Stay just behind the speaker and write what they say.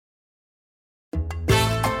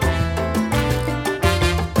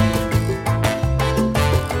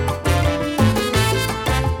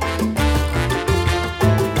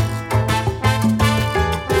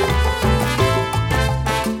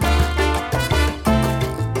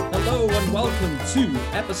to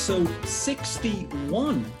episode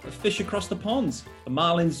 61 of Fish Across the Pond, the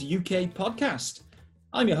Marlins UK podcast.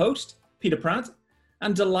 I'm your host, Peter Pratt,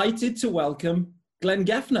 and delighted to welcome Glenn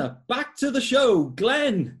Geffner back to the show.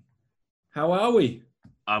 Glenn, how are we?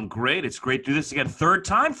 I'm great. It's great to do this again. Third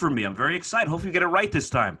time for me. I'm very excited. Hopefully you get it right this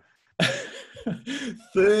time.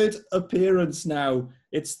 Third appearance now.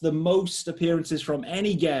 It's the most appearances from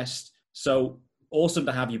any guest. So awesome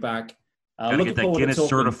to have you back. Gotta get that Guinness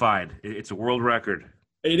certified. It's a world record.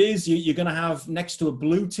 It is. You're going to have next to a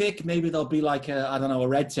blue tick. Maybe there'll be like a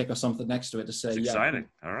red tick or something next to it to say, it's exciting.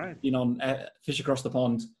 All right. Fish Across the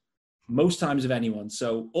Pond most times of anyone.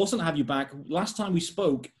 So awesome to have you back. Last time we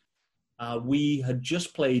spoke, we had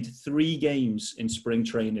just played 3 games in spring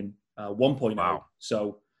training, 1.0. Wow.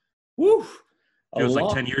 So, woo. Feels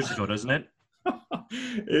like 10 years ago, doesn't it?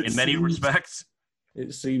 In many respects.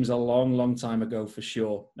 It seems a long, long time ago for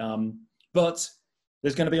sure. But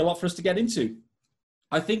there's going to be a lot for us to get into.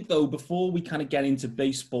 I think, though, before we kind of get into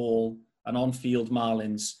baseball and on-field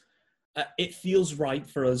Marlins, it feels right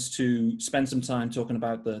for us to spend some time talking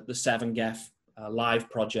about the 7 Geff live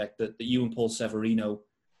project that you and Paul Severino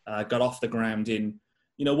got off the ground in,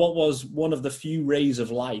 what was one of the few rays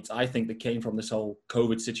of light, I think, that came from this whole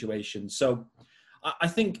COVID situation. So I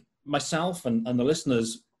think myself and the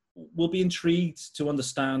listeners will be intrigued to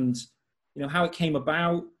understand, how it came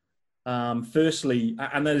about, firstly,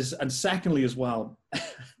 and secondly as well,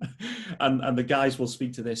 and the guys will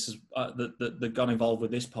speak to this that got involved with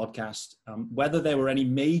this podcast, whether there were any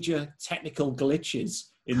major technical glitches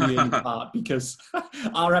in the early part, because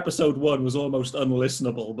our episode 1 was almost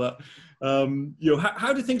unlistenable. But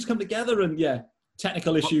how did things come together? And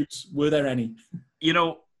technical issues, were there any?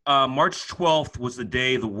 March 12th was the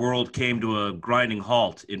day the world came to a grinding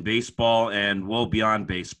halt in baseball and well beyond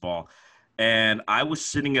baseball. And I was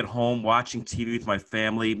sitting at home watching TV with my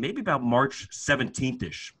family, maybe about March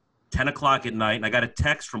 17th-ish, 10 o'clock at night. And I got a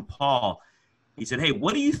text from Paul. He said, "Hey,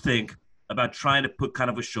 what do you think about trying to put kind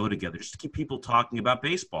of a show together just to keep people talking about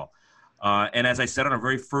baseball?" And as I said on our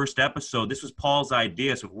very first episode, this was Paul's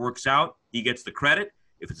idea. So if it works out, he gets the credit.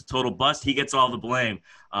 If it's a total bust, he gets all the blame.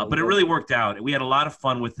 But it really worked out. We had a lot of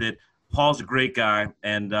fun with it. Paul's a great guy.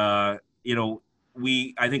 And, I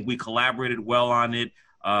think we collaborated well on it.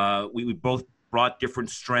 We both brought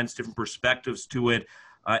different strengths, different perspectives to it.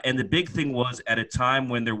 And the big thing was, at a time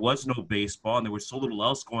when there was no baseball and there was so little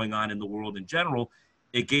else going on in the world in general,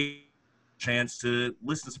 it gave a chance to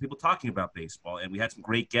listen to some people talking about baseball. And we had some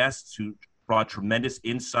great guests who brought tremendous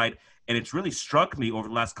insight. And it's really struck me over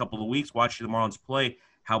the last couple of weeks watching the Marlins play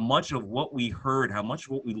how much of what we heard, how much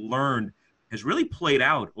of what we learned has really played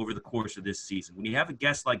out over the course of this season. When you have a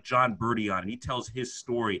guest like Jon Berti on and he tells his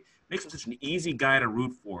story, it makes him such an easy guy to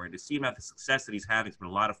root for. And to see him have the success that he's having, it's been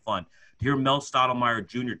a lot of fun. To hear Mel Stottlemyre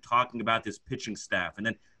Jr. talking about this pitching staff and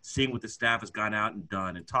then seeing what the staff has gone out and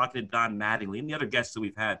done and talking to Don Mattingly and the other guests that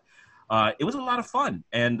we've had, it was a lot of fun.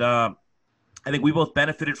 And I think we both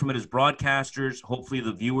benefited from it as broadcasters. Hopefully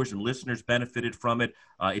the viewers and listeners benefited from it.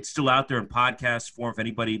 It's still out there in podcast form. If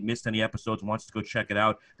anybody missed any episodes and wants to go check it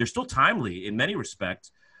out, they're still timely in many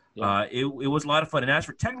respects. Yeah. It was a lot of fun. And as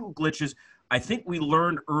for technical glitches, I think we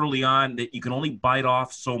learned early on that you can only bite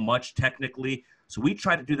off so much technically. So we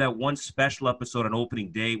tried to do that one special episode on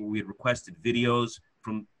opening day where we had requested videos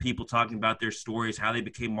from people talking about their stories, how they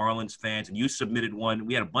became Marlins fans. And you submitted one.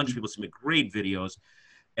 We had a bunch of people submit great videos.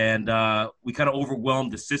 And we kind of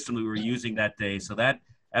overwhelmed the system that we were using that day. So that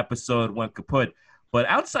episode went kaput. But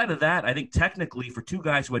outside of that, I think technically for 2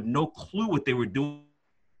 guys who had no clue what they were doing,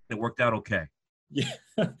 it worked out okay.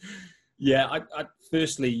 Yeah.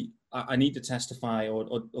 Firstly, I need to testify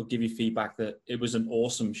or give you feedback that it was an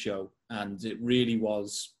awesome show. And it really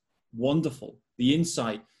was wonderful. The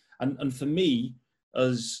insight. And for me,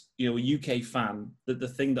 as a UK fan, the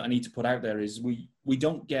thing that I need to put out there is we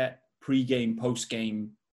don't get pre-game,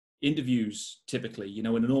 post-game interviews typically. In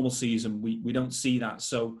a normal season, we don't see that.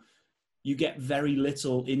 So you get very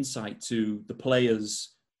little insight to the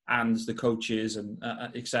players and the coaches and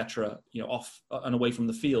etc. Off and away from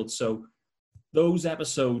the field. So those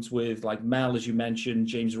episodes with like Mel, as you mentioned,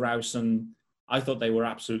 James Rowson, I thought they were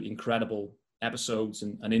absolutely incredible episodes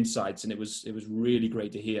and insights, and it was really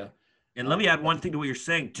great to hear. And let me add one thing to what you're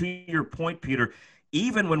saying. To your point, Peter,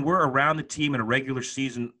 even when we're around the team in a regular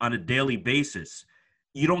season on a daily basis,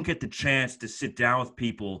 you don't get the chance to sit down with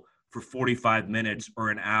people for 45 minutes or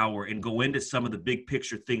an hour and go into some of the big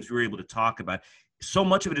picture things we were able to talk about. So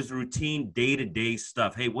much of it is routine, day-to-day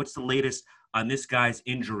stuff. Hey, what's the latest on this guy's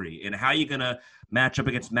injury? And how are you going to match up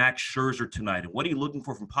against Max Scherzer tonight? And what are you looking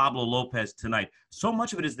for from Pablo Lopez tonight? So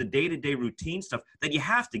much of it is the day-to-day routine stuff that you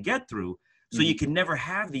have to get through. So you can never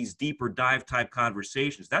have these deeper dive type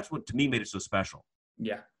conversations. That's what, to me, made it so special.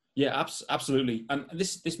 Yeah. Yeah, absolutely. And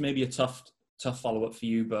this may be a tough follow-up for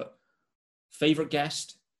you, but favorite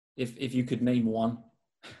guest, if you could name one.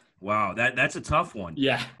 Wow, that's a tough one.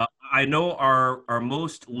 Yeah. I know our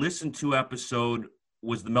most listened to episode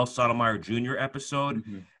was the Mel Sotomayor Jr. episode.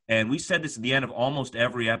 And we said this at the end of almost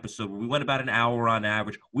every episode where we went about an hour on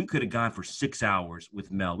average. We could have gone for 6 hours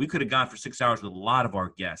with Mel. We could have gone for 6 hours with a lot of our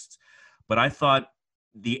guests. But I thought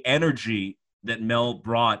the energy that Mel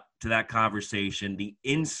brought to that conversation, the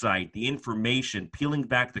insight, the information, peeling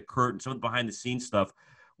back the curtain, some of the behind the scenes stuff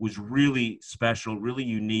was really special, really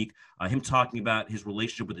unique. Him talking about his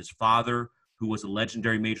relationship with his father, who was a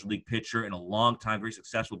legendary major league pitcher and a long time, very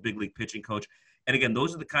successful big league pitching coach. And again,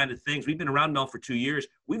 those are the kind of things. We've been around Mel for 2 years.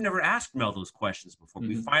 We've never asked Mel those questions before.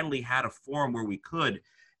 We finally had a forum where we could,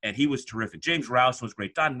 and he was terrific. James Rouse was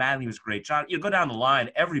great. Don Mattingly was great. John, go down the line.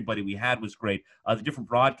 Everybody we had was great. The different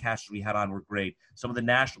broadcasters we had on were great. Some of the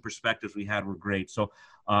national perspectives we had were great. So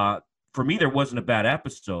for me, there wasn't a bad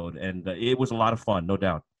episode, and it was a lot of fun, no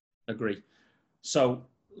doubt. Agree. So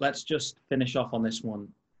let's just finish off on this one.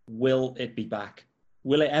 Will it be back?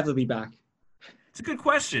 Will it ever be back? It's a good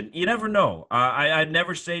question. You never know. I'd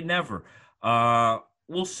never say never.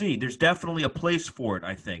 We'll see. There's definitely a place for it,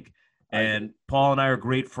 I think. And Paul and I are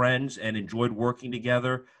great friends and enjoyed working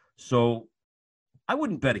together. So I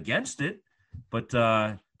wouldn't bet against it, but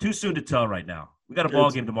too soon to tell right now. We got a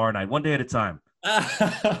ball game tomorrow night, one day at a time.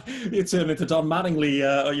 You turn into Don Mattingly,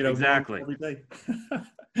 exactly. Every day.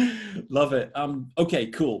 Love it. Okay,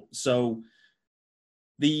 cool. So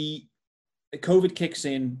the COVID kicks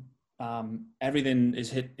in. Everything is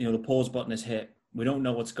hit. The pause button is hit. We don't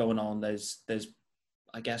know what's going on. There's,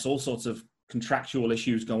 I guess, all sorts of contractual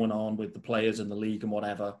issues going on with the players and the league and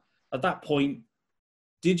whatever. At that point,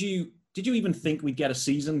 did you even think we'd get a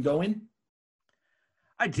season going?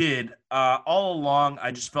 I did. All along,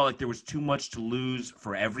 I just felt like there was too much to lose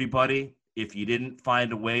for everybody if you didn't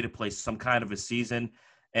find a way to play some kind of a season.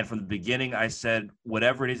 And from the beginning, I said,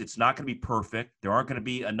 whatever it is, it's not going to be perfect. There aren't going to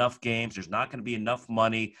be enough games. There's not going to be enough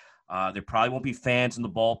money. There probably won't be fans in the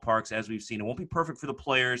ballparks, as we've seen. It won't be perfect for the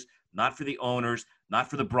players, not for the owners, not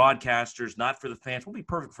for the broadcasters, not for the fans. It won't be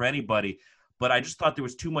perfect for anybody. But I just thought there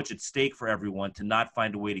was too much at stake for everyone to not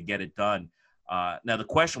find a way to get it done. Now, the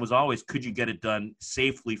question was always, could you get it done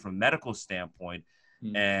safely from a medical standpoint?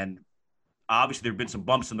 And obviously, there have been some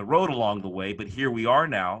bumps in the road along the way. But here we are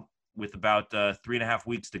now with about 3.5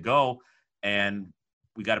 weeks to go. And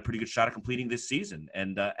we got a pretty good shot at completing this season.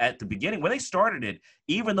 And at the beginning, when they started it,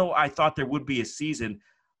 even though I thought there would be a season,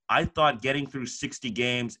 I thought getting through 60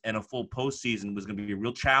 games and a full postseason was going to be a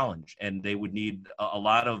real challenge. And they would need a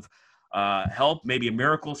lot of help, maybe a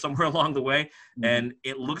miracle somewhere along the way. And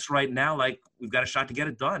it looks right now like we've got a shot to get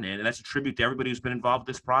it done. And that's a tribute to everybody who's been involved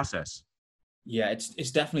with this process. Yeah,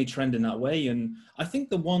 it's definitely trending that way. And I think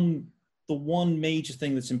the one major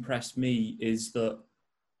thing that's impressed me is that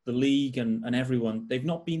the league and everyone, they've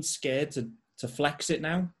not been scared to flex it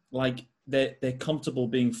now. Like they're comfortable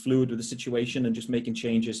being fluid with the situation and just making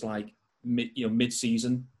changes like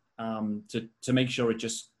mid-season to make sure it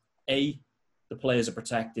just A, the players are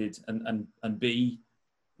protected, and B,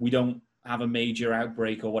 we don't have a major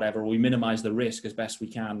outbreak or whatever. We minimize the risk as best we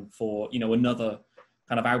can for another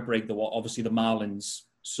kind of outbreak that obviously the Marlins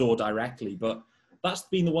saw directly. But that's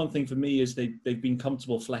been the one thing for me is they've been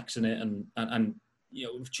comfortable flexing it and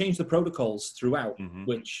we've changed the protocols throughout,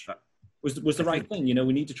 which was the right thing.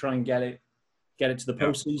 We need to try and get it to the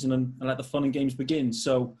postseason and let the fun and games begin.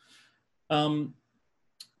 So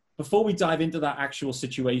before we dive into that actual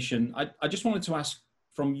situation, I just wanted to ask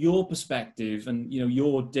from your perspective and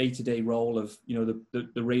your day-to-day role of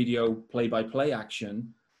the radio play-by-play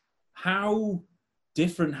action, how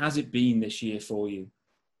different has it been this year for you?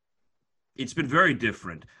 It's been very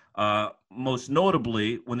different. Most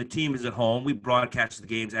notably, when the team is at home, we broadcast the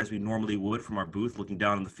games as we normally would from our booth, looking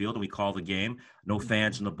down on the field, and we call the game. No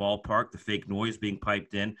fans in the ballpark, the fake noise being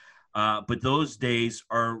piped in. But those days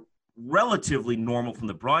are relatively normal from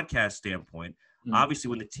the broadcast standpoint. Obviously,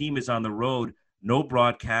 when the team is on the road, no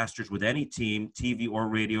broadcasters with any team, TV or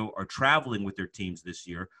radio, are traveling with their teams this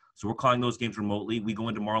year. So we're calling those games remotely. We go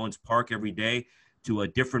into Marlins Park every day to a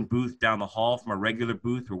different booth down the hall from our regular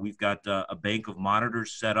booth where we've got a bank of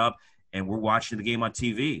monitors set up, and we're watching the game on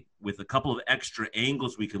TV with a couple of extra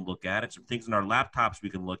angles we can look at and some things in our laptops we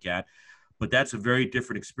can look at. But that's a very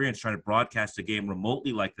different experience trying to broadcast a game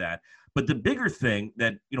remotely like that. But the bigger thing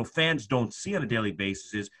that fans don't see on a daily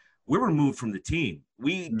basis is we're removed from the team.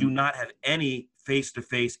 We do not have any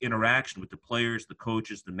face-to-face interaction with the players, the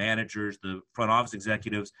coaches, the managers, the front office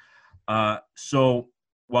executives. So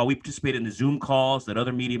while we participate in the Zoom calls that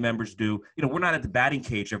other media members do, we're not at the batting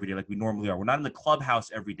cage every day like we normally are. We're not in the clubhouse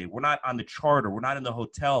every day. We're not on the charter. We're not in the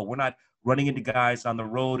hotel. We're not running into guys on the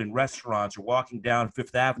road in restaurants or walking down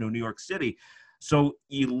Fifth Avenue, New York City. So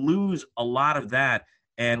you lose a lot of that.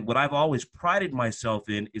 And what I've always prided myself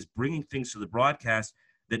in is bringing things to the broadcast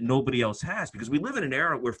that nobody else has, because we live in an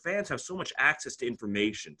era where fans have so much access to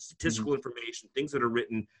information, statistical information, things that are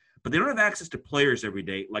written, but they don't have access to players every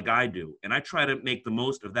day like I do. And I try to make the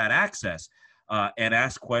most of that access and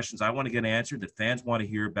ask questions I want to get answered that fans want to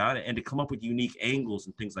hear about, and to come up with unique angles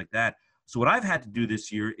and things like that. So what I've had to do this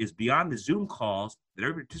year is, beyond the Zoom calls that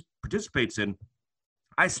everybody participates in,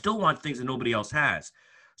 I still want things that nobody else has.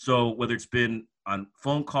 So whether it's been on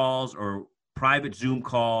phone calls or private Zoom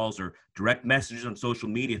calls or direct messages on social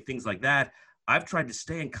media, things like that, I've tried to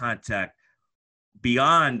stay in contact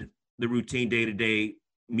beyond the routine day-to-day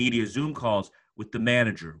media Zoom calls with the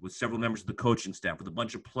manager, with several members of the coaching staff, with a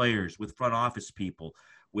bunch of players, with front office people,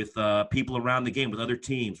 with people around the game, with other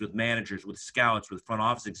teams, with managers, with scouts, with front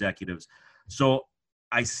office executives. So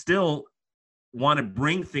I still want to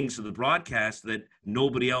bring things to the broadcast that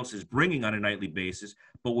nobody else is bringing on a nightly basis.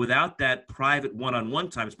 But without that private one-on-one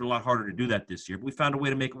time, it's been a lot harder to do that this year. But we found a way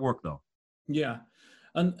to make it work, though. Yeah.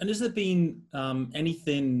 And has there been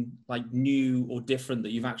anything like new or different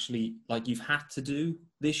that you've actually, like, you've had to do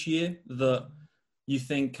this year that you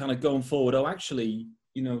think kind of going forward, oh, actually,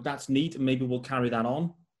 that's neat and maybe we'll carry that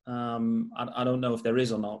on? I don't know if there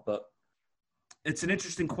is or not, but. It's an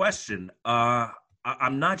interesting question.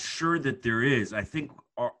 I'm not sure that there is. I think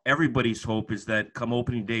everybody's hope is that come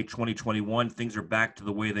opening day 2021, things are back to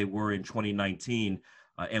the way they were in 2019.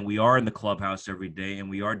 And we are in the clubhouse every day, and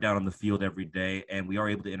we are down on the field every day, and we are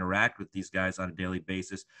able to interact with these guys on a daily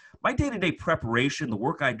basis. My day-to-day preparation, the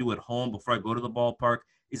work I do at home before I go to the ballpark,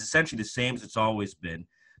 is essentially the same as it's always been.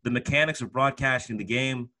 The mechanics of broadcasting the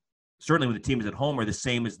game, certainly when the team is at home, are the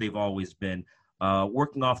same as they've always been.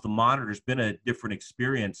 Working off the monitor has been a different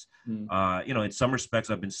experience. In some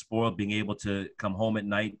respects, I've been spoiled being able to come home at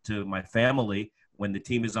night to my family when the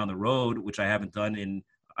team is on the road, which I haven't done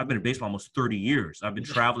I've been in baseball almost 30 years. I've been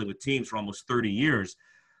traveling with teams for almost 30 years.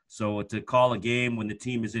 So to call a game when the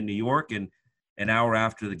team is in New York and an hour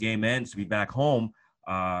after the game ends to be back home,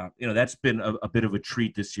 that's been a bit of a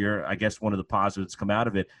treat this year. I guess one of the positives come out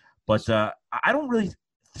of it. But I don't really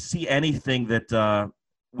see anything that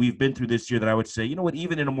we've been through this year that I would say,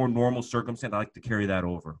 even in a more normal circumstance, I like to carry that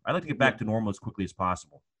over. I like to get back to normal as quickly as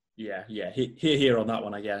possible. Yeah. Here on that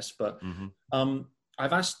one, I guess. But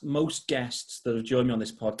I've asked most guests that have joined me on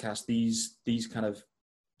this podcast these kind of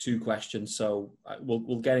two questions. So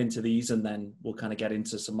we'll get into these and then we'll kind of get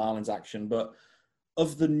into some Marlins action. But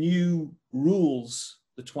of the new rules,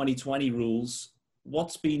 the 2020 rules,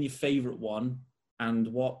 what's been your favorite one? And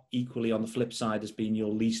what equally on the flip side has been your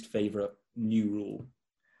least favorite new rule?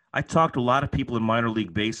 I talked to a lot of people in minor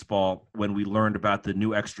league baseball when we learned about the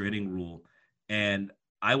new extra inning rule. And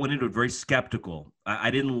I went into it very skeptical.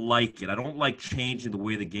 I didn't like it. I don't like changing the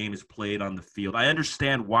way the game is played on the field. I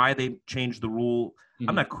understand why they changed the rule.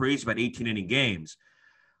 I'm not crazy about 18-inning games.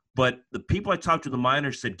 But the people I talked to in the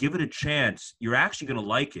minors said, give it a chance. You're actually going to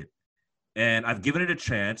like it. And I've given it a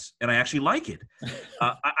chance, and I actually like it.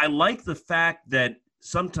 I like the fact that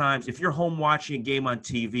sometimes if you're home watching a game on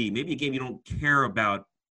TV, maybe a game you don't care about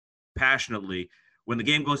passionately, when the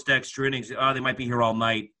game goes to extra innings, they might be here all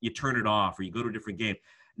night, you turn it off or you go to a different game.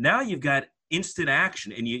 Now you've got instant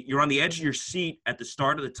action, and you're on the edge of your seat at the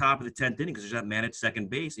start of the top of the 10th inning because there's that man at second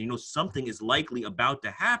base, and something is likely about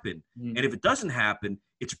to happen. And if it doesn't happen,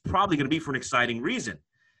 it's probably going to be for an exciting reason.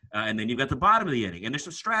 And then you've got the bottom of the inning, and there's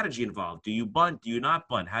some strategy involved. Do you bunt? Do you not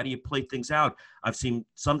bunt? How do you play things out? I've seen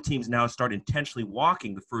some teams now start intentionally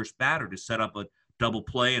walking the first batter to set up a double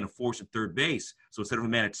play and a force at third base. So instead of a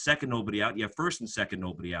man at second, nobody out, you have first and second,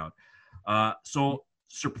 nobody out. So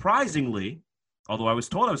surprisingly, although I was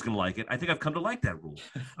told I was going to like it, I think I've come to like that rule.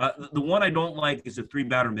 The one I don't like is the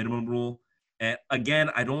 3-batter minimum rule. And again,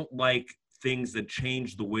 I don't like things that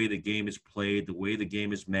change the way the game is played, the way the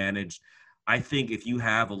game is managed. I think if you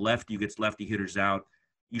have a lefty who gets lefty hitters out,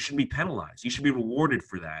 you shouldn't be penalized. You should be rewarded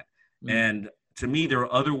for that. And to me, there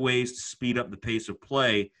are other ways to speed up the pace of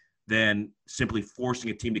play than simply forcing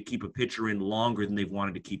a team to keep a pitcher in longer than they've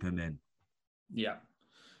wanted to keep him in.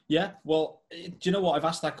 Yeah. Well, do you know what? I've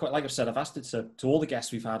asked that quite, like I've said, I've asked it to all the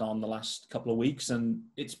guests we've had on the last couple of weeks, and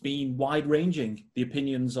it's been wide ranging, the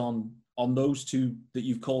opinions on those two that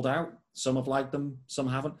you've called out. Some have liked them, some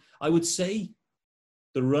haven't. I would say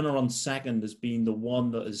the runner on second has been the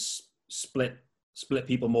one that has split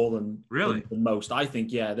people more than most. I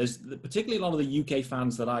think, yeah. There's particularly a lot of the UK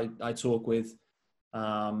fans that I talk with.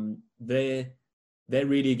 They're they're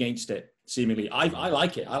really against it, seemingly. I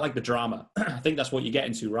like it. I like the drama. I think that's what you get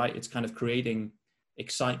into, right? It's kind of creating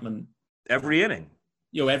excitement. Every inning.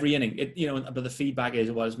 Every inning. But the feedback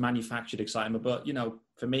is, well, it's manufactured excitement. But,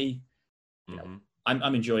 for me,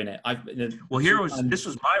 I'm enjoying it. This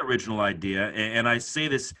was my original idea, and I say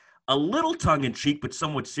this a little tongue-in-cheek, but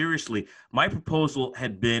somewhat seriously. My proposal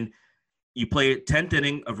had been you play a 10th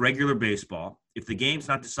inning of regular baseball. If the game's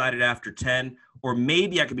not decided after 10, or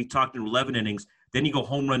maybe I could be talking to 11 innings, then you go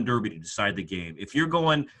home run derby to decide the game. If you're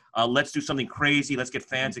going, let's do something crazy, let's get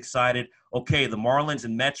fans excited. Okay, the Marlins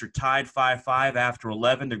and Mets are tied 5-5 after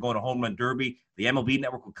 11. They're going to home run derby. The MLB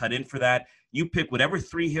Network will cut in for that. You pick whatever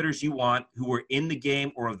 3 hitters you want who are in the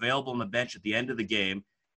game or available on the bench at the end of the game,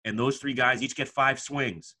 and those 3 guys each get 5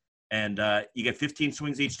 swings. And you get 15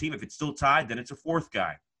 swings each team. If it's still tied, then it's a 4th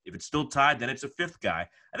guy. If it's still tied, then it's a 5th guy.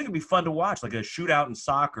 I think it'd be fun to watch, like a shootout in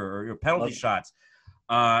soccer or penalty shots.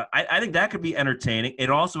 I think that could be entertaining. It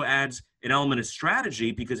also adds an element of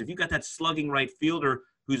strategy because if you got that slugging right fielder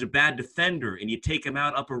who's a bad defender and you take him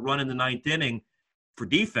out up a run in the 9th inning for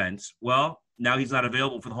defense, well, now he's not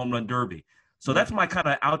available for the home run derby. So that's my kind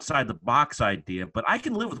of outside the box idea. But I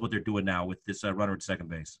can live with what they're doing now with this runner at second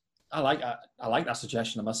base. I like that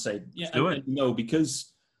suggestion, I must say. Yeah, let's do it.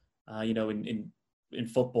 Because in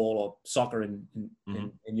football or soccer in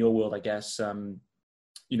your world, I guess, the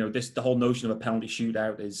whole notion of a penalty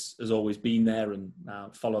shootout has always been there, and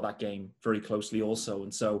follow that game very closely also.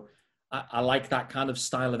 And so I like that kind of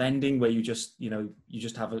style of ending where you just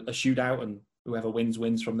have a shootout and whoever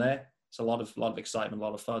wins from there. It's a lot of excitement, a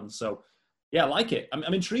lot of fun. So yeah, I like it.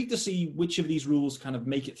 I'm intrigued to see which of these rules kind of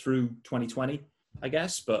make it through 2020, I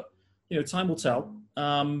guess, but time will tell.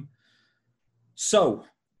 So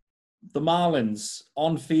the Marlins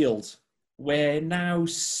on field, we're now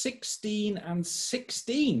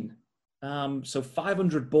 16-16. So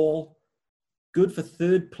 500 ball, good for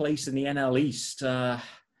 3rd place in the NL East.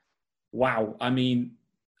 Wow. I mean,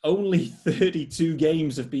 only 32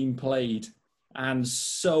 games have been played and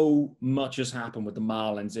so much has happened with the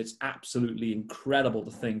Marlins. It's absolutely incredible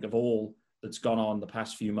to think of all that's gone on the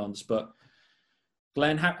past few months. But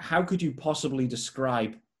Glenn, how could you possibly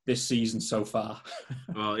describe this season so far?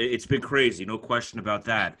 Well, it's been crazy, no question about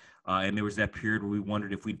that. And there was that period where we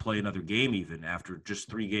wondered if we'd play another game even after just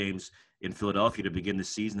 3 games in Philadelphia to begin the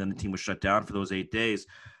season. Then the team was shut down for those 8 days.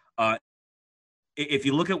 If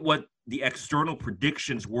you look at what the external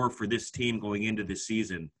predictions were for this team going into this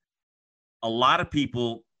season, a lot of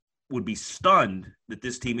people would be stunned that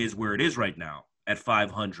this team is where it is right now at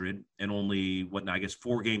 500 and only,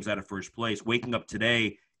 4 games out of first place, waking up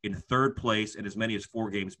today in 3rd place and as many as 4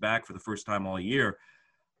 games back for the first time all year.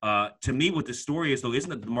 To me, what the story is, though, isn't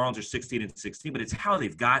that the Marlins are 16-16, but it's how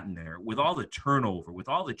they've gotten there with all the turnover, with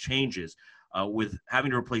all the changes, with having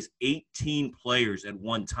to replace 18 players at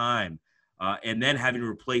one time, and then having to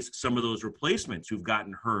replace some of those replacements who've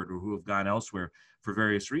gotten hurt or who have gone elsewhere for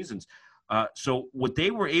various reasons. So what they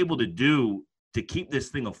were able to do to keep this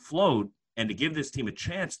thing afloat and to give this team a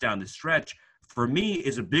chance down the stretch, for me,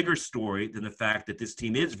 is a bigger story than the fact that this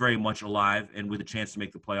team is very much alive and with a chance to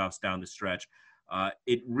make the playoffs down the stretch.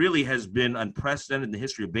 It really has been unprecedented in the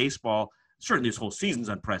history of baseball. Certainly this whole season's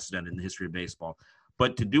unprecedented in the history of baseball.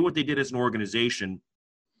 But to do what they did as an organization,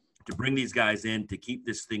 to bring these guys in, to keep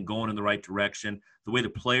this thing going in the right direction, the way the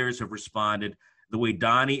players have responded, the way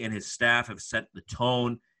Donnie and his staff have set the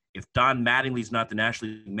tone. If Don Mattingly's not the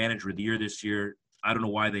National League Manager of the Year this year, I don't know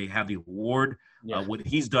why they have the award. Yeah. What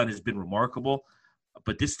he's done has been remarkable.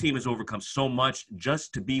 But this team has overcome so much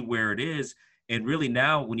just to be where it is. And really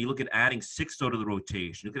now, when you look at adding Sixto to the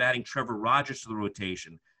rotation, look at adding Trevor Rogers to the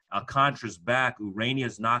rotation, Alcantara's back,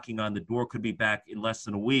 Urania's knocking on the door, could be back in less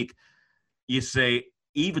than a week. You say,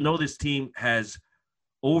 even though this team has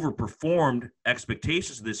overperformed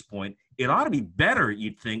expectations at this point, it ought to be better,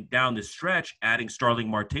 you'd think, down the stretch, adding Starling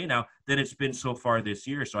Marte now than it's been so far this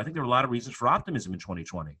year. So I think there are a lot of reasons for optimism in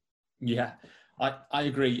 2020. Yeah, I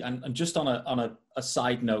agree. And just on a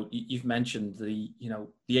side note, you've mentioned the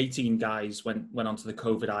 18 guys went onto the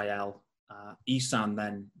COVID IL. Isan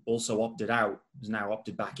then also opted out, has now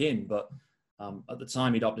opted back in, but at the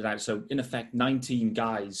time he'd opted out. So in effect, 19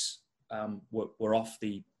 guys were off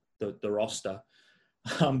the roster.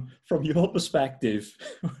 From your perspective,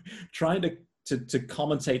 trying to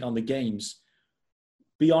commentate on the games,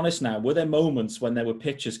 be honest now, were there moments when there were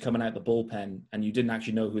pitchers coming out the bullpen and you didn't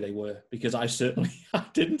actually know who they were? Because I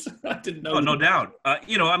didn't know. Oh, no doubt.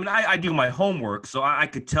 I do my homework, so I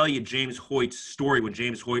could tell you James Hoyt's story when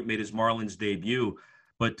James Hoyt made his Marlins debut,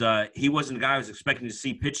 but he wasn't the guy I was expecting to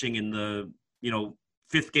see pitching in the,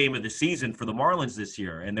 5th game of the season for the Marlins this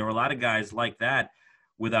year. And there were a lot of guys like that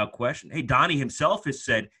without question. Hey, Donnie himself has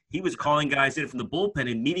said he was calling guys in from the bullpen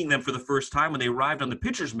and meeting them for the first time when they arrived on the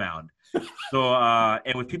pitcher's mound. So,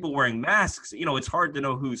 and with people wearing masks, it's hard to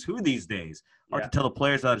know who's who these days. Hard to tell the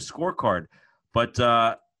players out a scorecard. But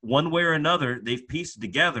one way or another, they've pieced it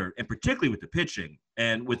together, and particularly with the pitching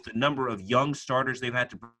and with the number of young starters they've had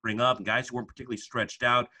to bring up, and guys who weren't particularly stretched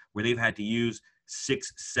out, where they've had to use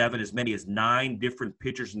 6, 7, as many as 9 different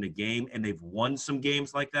pitchers in the game, and they've won some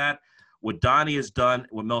games like that. What Donnie has done,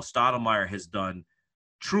 what Mel Stottlemyre has done,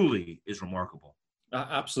 truly is remarkable.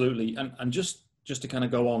 Absolutely. And just to kind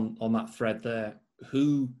of go on that thread there,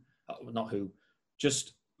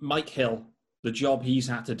 just Mike Hill, the job he's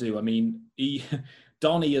had to do. I mean,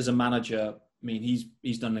 Donnie as a manager, I mean,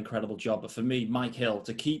 he's done an incredible job. But for me, Mike Hill,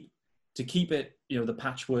 to keep it, the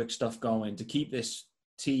patchwork stuff going, to keep this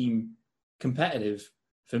team competitive,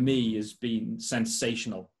 for me, has been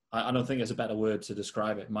sensational. I don't think there's a better word to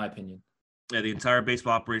describe it, in my opinion. Yeah, the entire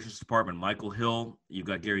baseball operations department, Michael Hill, you've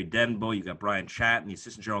got Gary Denbo, you've got Brian Chatton, the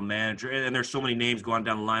assistant general manager, and there's so many names going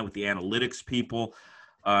down the line with the analytics people.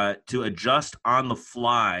 To adjust on the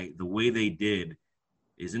fly the way they did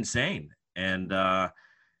is insane. And, a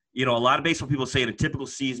lot of baseball people say in a typical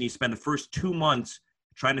season, you spend the first 2 months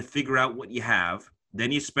trying to figure out what you have.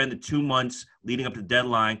 Then you spend the 2 months leading up to the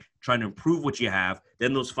deadline trying to improve what you have.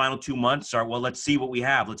 Then those final 2 months are, well, let's see what we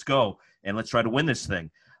have. Let's go, and let's try to win this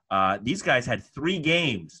thing. These guys had 3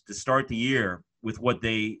 games to start the year with what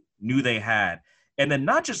they knew they had. And then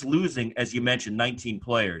not just losing, as you mentioned, 19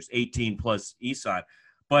 players, 18 plus Isan,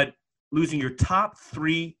 but losing your top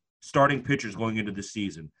 3 starting pitchers going into the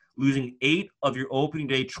season, losing 8 of your opening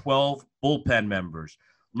day 12 bullpen members,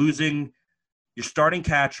 losing your starting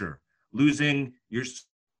catcher, losing your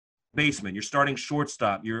baseman, your starting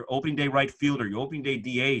shortstop, your opening day right fielder, your opening day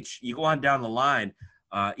DH. You go on down the line.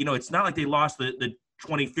 It's not like they lost the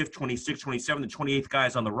 25th, 26th, 27th, and 28th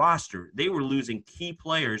guys on the roster. They were losing key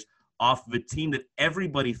players off of a team that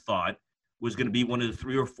everybody thought was going to be one of the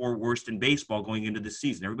 3 or 4 worst in baseball going into the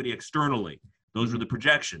season. Everybody externally, those were the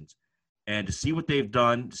projections. And to see what they've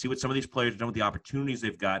done, to see what some of these players have done with the opportunities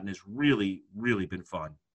they've gotten has really, really been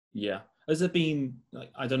fun. Yeah. Has there been,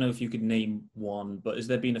 I don't know if you could name one, but has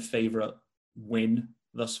there been a favorite win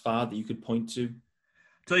thus far that you could point to?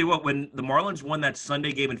 Tell you what, when the Marlins won that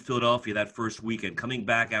Sunday game in Philadelphia that first weekend, coming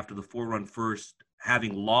back after the 4-run first,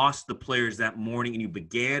 having lost the players that morning, and you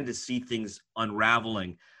began to see things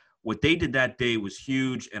unraveling, what they did that day was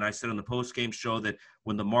huge. And I said on the post-game show that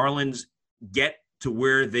when the Marlins get to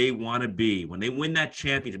where they want to be, when they win that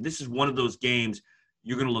championship, this is one of those games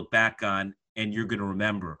you're going to look back on and you're going to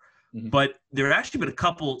remember. Mm-hmm. But there have actually been a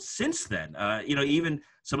couple since then, even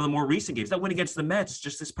some of the more recent games. That win against the Mets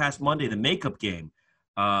just this past Monday, the makeup game,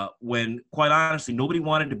 when, quite honestly, nobody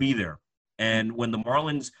wanted to be there. And when the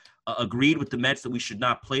Marlins agreed with the Mets that we should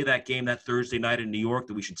not play that game that Thursday night in New York,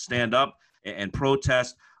 that we should stand up and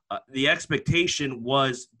protest, the expectation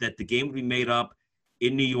was that the game would be made up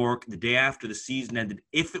in New York the day after the season ended,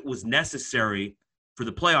 if it was necessary for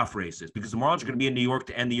the playoff races, because the Marlins are going to be in New York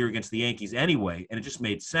to end the year against the Yankees anyway, and it just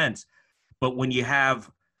made sense. But when you have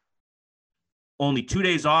only 2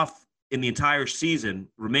 days off in the entire season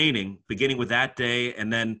remaining, beginning with that day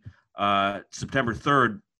and then September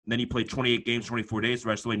 3rd, and then you play 28 games, 24 days the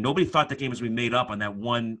rest of the way, nobody thought that game was going to be made up on that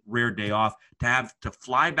one rare day off. To have to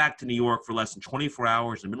fly back to New York for less than 24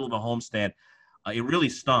 hours in the middle of a homestand, it really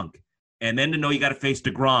stunk. And then to know you got to face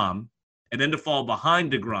DeGrom, and then to fall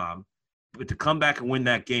behind DeGrom, but to come back and win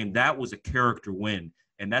that game, that was a character win.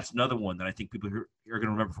 And that's another one that I think people are going to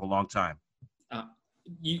remember for a long time.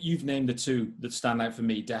 You've named the 2 that stand out for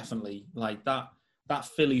me, definitely. Like that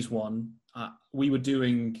Phillies one, we were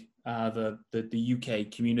doing the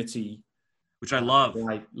UK community, which I love,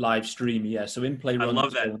 live stream. Yeah, so in play. I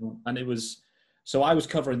love that, and it was. So I was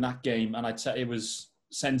covering that game, and I'd say it was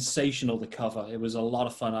sensational to cover. It was a lot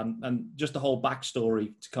of fun, and just the whole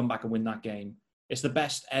backstory to come back and win that game. It's the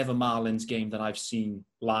best ever Marlins game that I've seen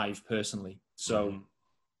live personally. So,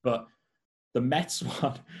 but the Mets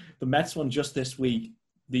one just this week,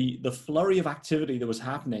 the flurry of activity that was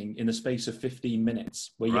happening in the space of 15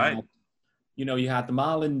 minutes, where you had the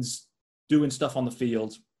Marlins doing stuff on the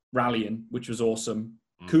field, rallying, which was awesome.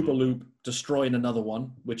 Cooper Loop destroying another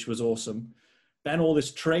one, which was awesome. Then all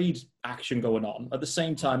this trade action going on. At the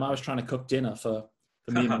same time, I was trying to cook dinner for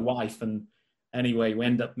me and my wife. And anyway, we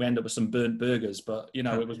end up with some burnt burgers, but,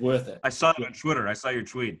 it was worth it. I saw it on Twitter. I saw your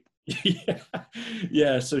tweet.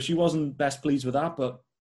 Yeah, so she wasn't best pleased with that, but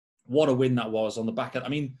what a win that was on the back end. I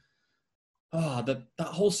mean, that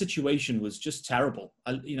whole situation was just terrible.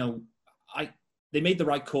 They made the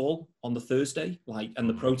right call on the Thursday, and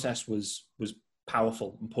the protest was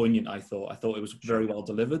powerful and poignant. I thought it was very well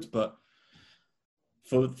delivered, but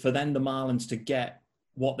for then the Marlins to get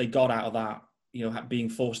what they got out of that, you know, being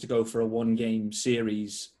forced to go for a 1-game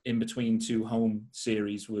series in between 2 home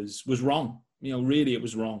series was wrong. You know, really, it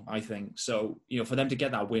was wrong, I think. So, you know, for them to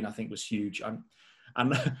get that win, I think was huge. And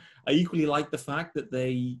I equally like the fact that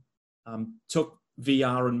they took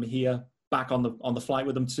VR and Mejia back on the flight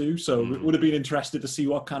with them too. So it would have been interested to see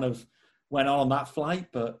what kind of went on that flight.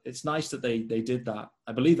 But it's nice that they did that.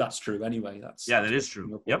 I believe that's true anyway. That is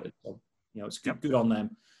true. Yep. So, you know, it's good on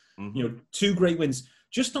them. You know, 2 great wins.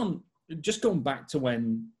 Just going back to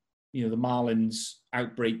when, you know, the Marlins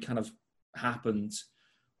outbreak kind of happened.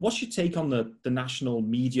 What's your take on the national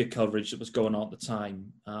media coverage that was going on at the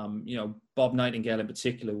time? You know, Bob Nightingale in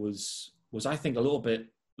particular was I think a little bit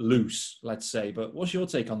loose, let's say. But what's your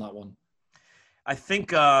take on that one? I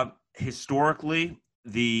think historically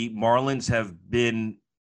the Marlins have been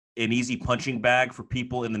an easy punching bag for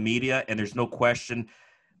people in the media, and there's no question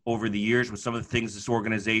over the years with some of the things this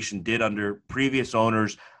organization did under previous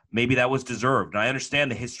owners, maybe that was deserved. And I understand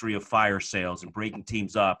the history of fire sales and breaking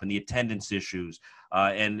teams up and the attendance issues,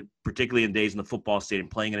 and particularly in days in the football stadium,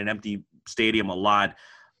 playing in an empty stadium a lot.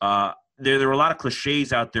 There are a lot of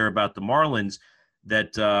cliches out there about the Marlins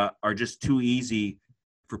that are just too easy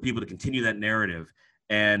for people to continue that narrative.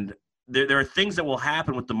 And there are things that will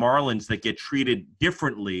happen with the Marlins that get treated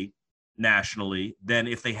differently nationally than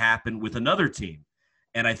if they happen with another team.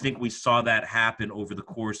 And I think we saw that happen over the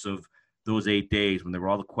course of those 8 days when there were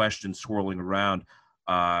all the questions swirling around.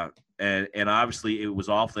 And obviously it was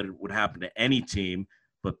awful that it would happen to any team,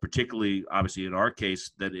 but particularly obviously in our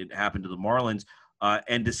case that it happened to the Marlins.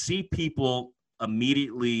 And to see people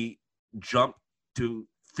immediately jump to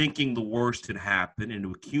thinking the worst had happened and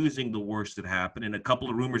to accusing the worst had happened, and a couple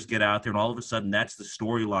of rumors get out there and all of a sudden that's the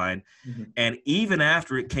storyline. And even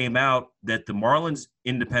after it came out that the Marlins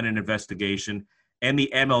independent investigation and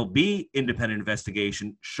the MLB independent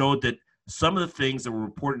investigation showed that some of the things that were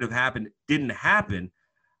reported to have happened didn't happen,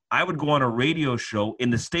 I would go on a radio show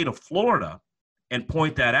in the state of Florida and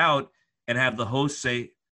point that out and have the host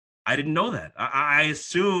say, I didn't know that. I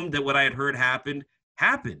assumed that what I had heard happened.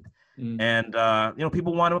 And, you know,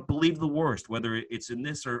 people want to believe the worst, whether it's in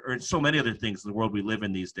this or so many other things in the world we live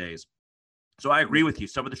in these days. So I agree with you.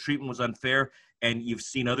 Some of the treatment was unfair, and you've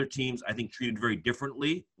seen other teams, I think, treated very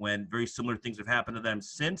differently when very similar things have happened to them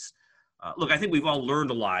since. Look, I think we've all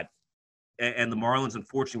learned a lot, and the Marlins,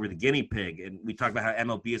 unfortunately, were the guinea pig. And we talked about how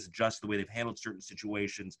MLB has adjusted the way they've handled certain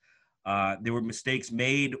situations. There were mistakes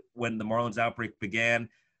made when the Marlins outbreak began.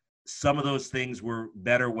 Some of those things were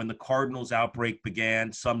better when the Cardinals outbreak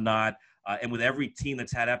began, some not. And with every team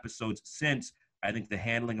that's had episodes since, I think the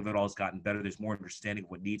handling of it all has gotten better. There's more understanding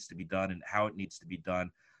of what needs to be done and how it needs to be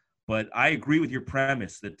done. But I agree with your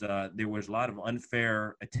premise that there was a lot of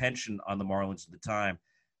unfair attention on the Marlins at the time.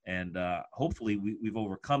 And hopefully we've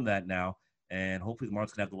overcome that now. And hopefully the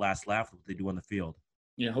Marlins can have the last laugh with what they do on the field.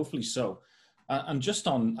 Yeah, hopefully so. And just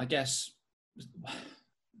on, I guess,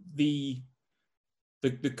 the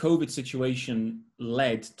COVID situation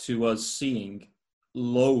led to us seeing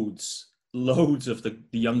loads of the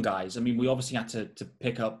young guys. I mean, we obviously had to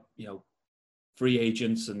pick up, you know, free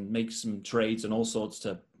agents and make some trades and all sorts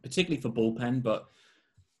to, particularly for bullpen. But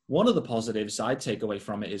one of the positives I'd take away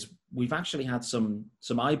from it is we've actually had some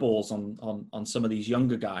eyeballs on some of these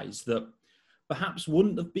younger guys that perhaps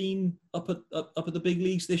wouldn't have been up at the big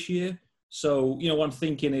leagues this year. So, you know, what I'm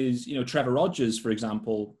thinking is, you know, Trevor Rogers, for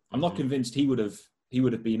example, I'm not convinced he would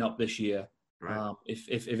have been up this year, right,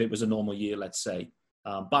 if it was a normal year, let's say,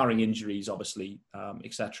 barring injuries, obviously,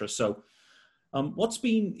 etc. So, what's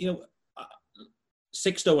been, you know,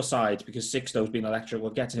 Sixto aside, because Sixto's been electric,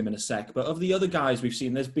 we'll get to him in a sec. But of the other guys we've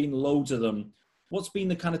seen, there's been loads of them. What's been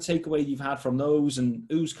the kind of takeaway you've had from those, and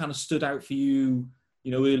who's kind of stood out for you,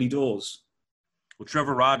 you know, early doors? Well,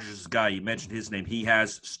 Trevor Rogers is a guy, you mentioned his name. He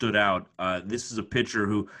has stood out. This is a pitcher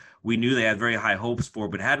who we knew they had very high hopes for,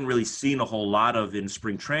 but hadn't really seen a whole lot of in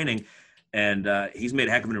spring training. And he's made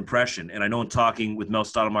a heck of an impression. And I know in talking with Mel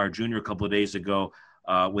Stottlemyre Jr. a couple of days ago,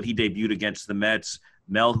 when he debuted against the Mets,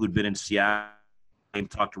 Mel, who'd been in Seattle,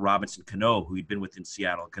 talked to Robinson Cano, who he'd been with in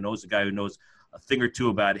Seattle. Cano's a guy who knows a thing or two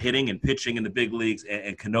about hitting and pitching in the big leagues,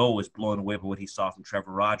 and Cano was blown away by what he saw from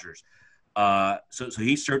Trevor Rogers. So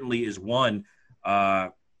he certainly is one.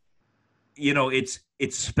 You know, it's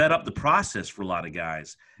sped up the process for a lot of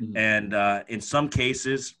guys. Mm-hmm. And in some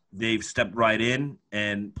cases, they've stepped right in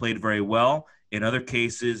and played very well. In other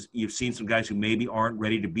cases, you've seen some guys who maybe aren't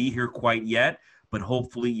ready to be here quite yet, but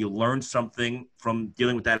hopefully you learn something from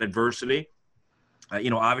dealing with that adversity. You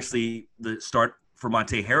know, obviously the start for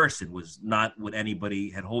Monte Harrison was not what anybody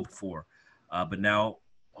had hoped for. But now,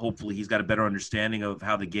 hopefully, he's got a better understanding of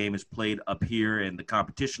how the game is played up here and the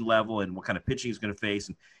competition level and what kind of pitching he's going to face.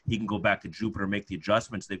 And he can go back to Jupiter and make the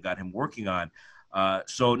adjustments they've got him working on.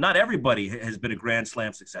 So not everybody has been a Grand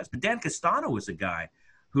Slam success. But Dan Castano is a guy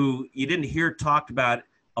who you didn't hear talked about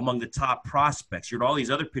among the top prospects. You heard all these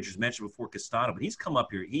other pitchers mentioned before Castano, but he's come up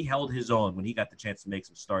here. He held his own when he got the chance to make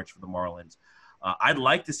some starts for the Marlins. I'd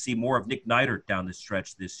like to see more of Nick Neidert down the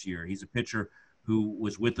stretch this year. He's a pitcher who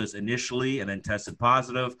was with us initially and then tested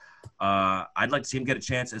positive. I'd like to see him get a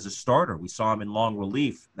chance as a starter. We saw him in long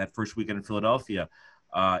relief that first weekend in Philadelphia.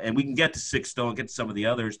 And we can get to Sixto and get to some of the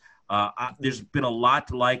others. There's been a lot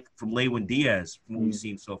to like from Lewin Diaz from what we've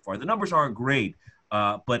seen so far. The numbers aren't great,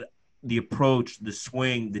 but the approach, the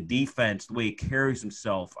swing, the defense, the way he carries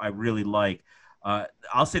himself, I really like.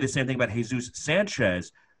 I'll say the same thing about Jesus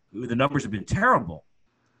Sanchez. The numbers have been terrible,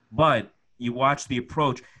 but you watch the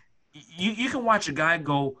approach. You can watch a guy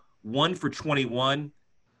go 1 for 21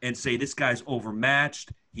 and say this guy's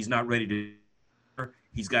overmatched. He's not ready to.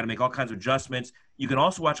 He's got to make all kinds of adjustments. You can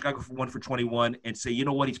also watch a guy go for 1 for 21 and say, you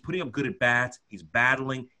know what, he's putting up good at bats. He's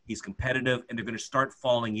battling. He's competitive, and they're going to start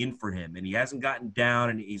falling in for him. And he hasn't gotten down,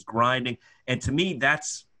 and he's grinding. And to me,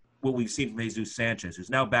 that's what we've seen from Jesus Sanchez, who's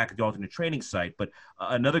now back at the alternate training site. But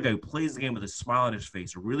another guy who plays the game with a smile on his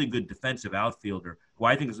face, a really good defensive outfielder, who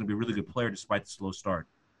I think is going to be a really good player despite the slow start.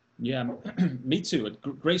 Yeah, me too. A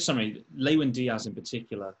great summary. Lewin Diaz in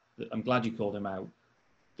particular, I'm glad you called him out.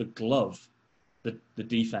 The glove, the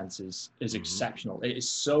defense is exceptional. It is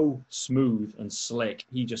so smooth and slick.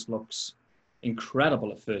 He just looks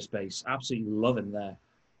incredible at first base. Absolutely love him there.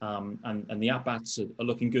 And the at-bats are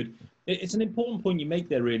looking good. It's an important point you make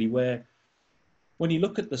there, really, where when you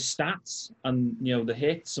look at the stats and, you know, the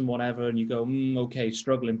hits and whatever, and you go, okay,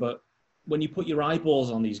 struggling. But when you put your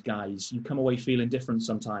eyeballs on these guys, you come away feeling different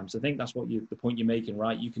sometimes. I think that's what the point you're making,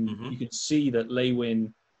 right? You can see that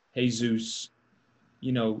Lewin, Jesus,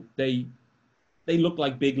 you know, they look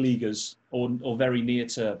like big leaguers or very near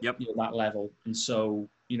to you know, that level. And so,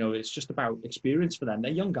 you know, it's just about experience for them.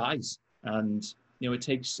 They're young guys, and you know, it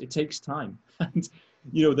takes time. And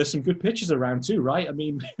you know, there's some good pitchers around too, right? I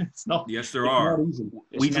mean, it's not. Yes, there are.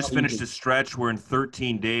 We just finished easy. a stretch where in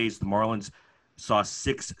 13 days the Marlins saw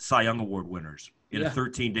 6 Cy Young Award winners in a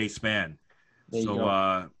 13-day span.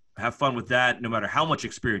 So have fun with that, no matter how much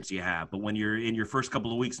experience you have. But when you're in your first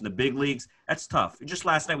couple of weeks in the big leagues, that's tough. Just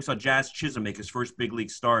last night we saw Jazz Chisholm make his first big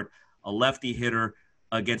league start, a lefty hitter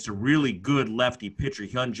against a really good lefty pitcher.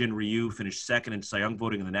 Hyunjin Ryu finished second in Cy Young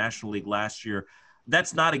voting in the National League last year.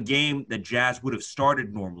 That's not a game that Jazz would have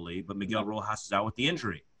started normally, but Miguel Rojas is out with the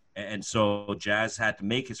injury. And so Jazz had to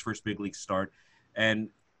make his first big league start. And,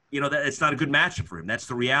 you know, that it's not a good matchup for him. That's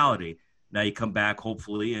the reality. Now you come back,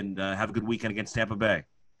 hopefully, and have a good weekend against Tampa Bay.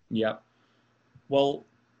 Yeah. Well,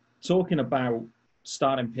 talking about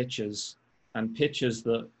starting pitchers and pitchers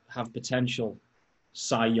that have potential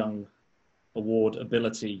Cy Young Award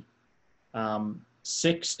ability,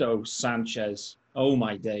 Sixto Sanchez, oh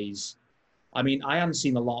my days. I mean, I hadn't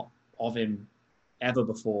seen a lot of him ever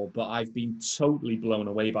before, but I've been totally blown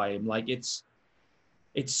away by him. Like, it's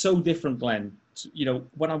so different, Glenn. You know,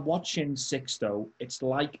 when I'm watching Sixto, it's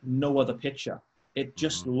like no other pitcher. It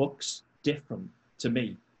just looks different to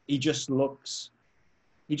me. He just looks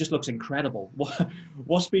incredible.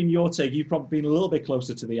 What's been your take? You've probably been a little bit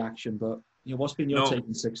closer to the action, but you know, what's been your take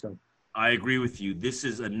on Sixto? I agree with you. This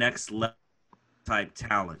is a next level type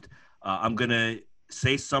talent. I'm going to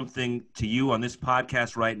say something to you on this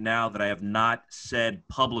podcast right now that I have not said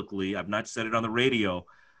publicly. I've not said it on the radio,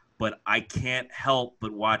 but I can't help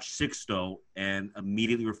but watch Sixto and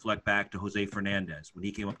immediately reflect back to Jose Fernandez when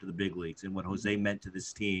he came up to the big leagues and what Jose meant to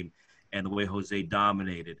this team and the way Jose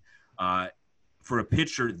dominated. For a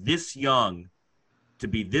pitcher this young to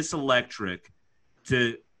be this electric,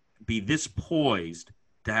 to be this poised,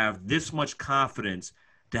 to have this much confidence,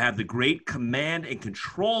 to have the great command and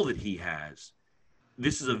control that he has,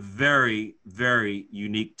 this is a very, very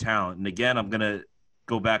unique talent. And again, I'm going to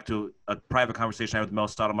go back to a private conversation I had with Mel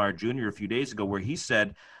Stottlemyre Jr. a few days ago where he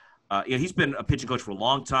said, he's been a pitching coach for a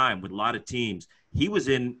long time with a lot of teams. He was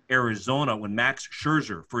in Arizona when Max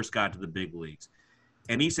Scherzer first got to the big leagues.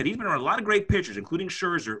 And he said he's been around a lot of great pitchers, including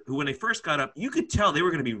Scherzer, who when they first got up, you could tell they were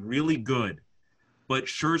going to be really good. But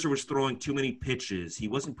Scherzer was throwing too many pitches. He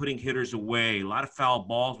wasn't putting hitters away. A lot of foul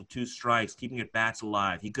balls with 2 strikes, keeping at bats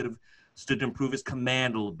alive. He could have stood to improve his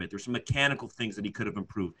command a little bit. There's some mechanical things that he could have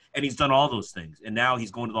improved. And he's done all those things. And now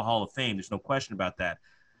he's going to the Hall of Fame. There's no question about that.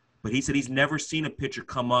 But he said he's never seen a pitcher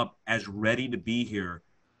come up as ready to be here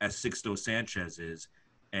as Sixto Sanchez is.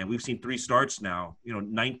 And we've seen 3 starts now,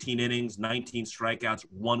 19 innings, 19 strikeouts,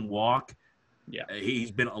 1 walk. Yeah.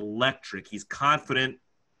 He's been electric. He's confident.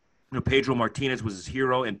 Pedro Martinez was his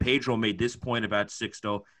hero, and Pedro made this point about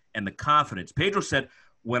Sixto and the confidence. Pedro said,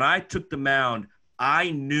 when I took the mound,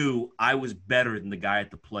 I knew I was better than the guy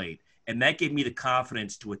at the plate, and that gave me the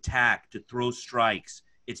confidence to attack, to throw strikes.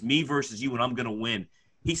 It's me versus you, and I'm going to win.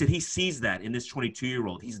 He said he sees that in this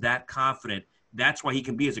 22-year-old. He's that confident. That's why he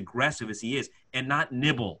can be as aggressive as he is and not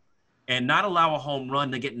nibble and not allow a home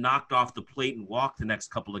run to get knocked off the plate and walk the next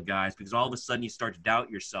couple of guys because all of a sudden you start to doubt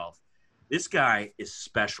yourself. This guy is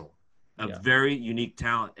special, a very unique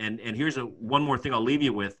talent. And here's one more thing I'll leave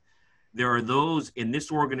you with. There are those in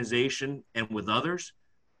this organization and with others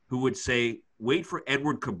who would say, wait for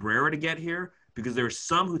Edward Cabrera to get here, because there are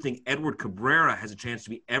some who think Edward Cabrera has a chance to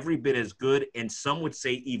be every bit as good, and some would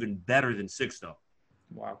say even better than Sixto.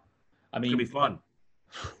 Wow. I mean, it's going to be fun.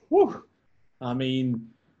 Whew. I mean,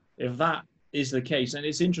 if that is the case, and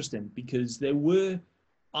it's interesting because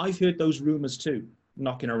I've heard those rumors too,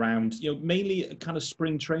 knocking around, mainly at kind of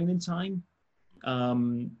spring training time,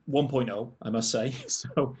 1.0, I must say.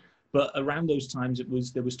 So, but around those times,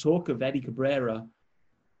 there was talk of Eddie Cabrera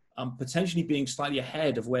potentially being slightly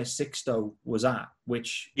ahead of where Sixto was at,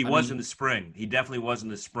 which he was in the spring. He definitely was in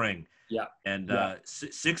the spring. Yeah. And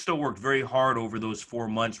Sixto worked very hard over those 4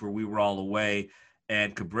 months where we were all away.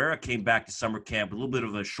 And Cabrera came back to summer camp with a little bit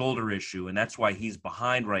of a shoulder issue, and that's why he's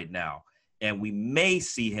behind right now. And we may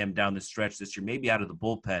see him down the stretch this year, maybe out of the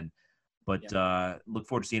bullpen. But look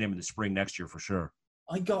forward to seeing him in the spring next year for sure.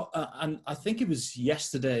 I got, and I think it was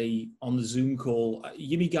yesterday on the Zoom call,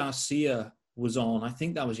 Yimi Garcia was on. I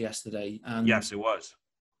think that was yesterday. And yes, it was.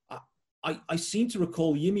 I seem to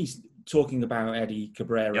recall Yimi talking about Eddie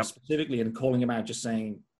Cabrera specifically and calling him out, just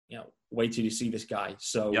saying, wait till you see this guy.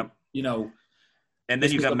 So, And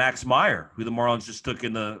then you got Max Meyer, who the Marlins just took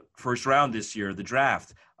in the first round this year, the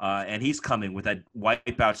draft. And he's coming with that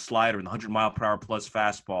wipeout slider and the 100-mile-per-hour plus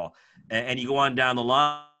fastball. And you go on down the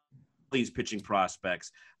line, these pitching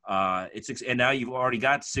prospects. And now you've already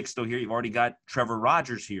got Sixto here. You've already got Trevor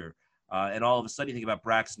Rogers here. And all of a sudden you think about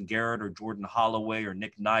Braxton Garrett or Jordan Holloway or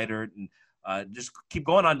Nick Neidert, and just keep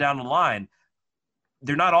going on down the line.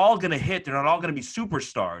 They're not all going to hit. They're not all going to be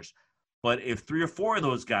superstars. But if 3 or 4 of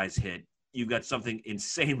those guys hit, you've got something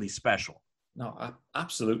insanely special. No,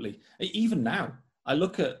 absolutely. Even now, I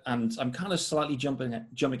look at, and I'm kind of slightly jumping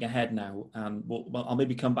ahead now, and I'll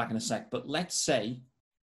maybe come back in a sec, but let's say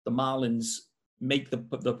the Marlins make the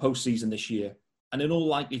postseason this year, and in all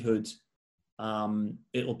likelihood,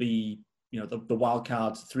 it'll be, the wild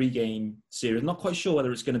card 3-game series. I'm not quite sure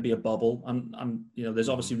whether it's going to be a bubble. There's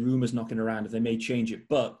obviously rumors knocking around if they may change it,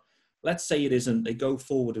 but let's say it isn't. They go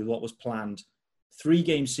forward with what was planned.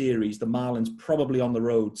 3-game series, the Marlins probably on the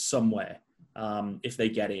road somewhere, if they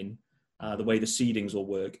get in, the way the seedings will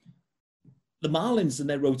work. The Marlins and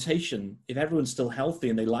their rotation, if everyone's still healthy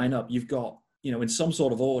and they line up, you've got, in some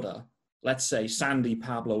sort of order, let's say Sandy,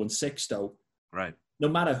 Pablo, and Sixto. Right. No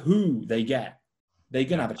matter who they get, they're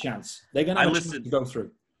going to have a chance. They're going to have a chance to go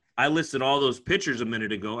through. I listed all those pitchers a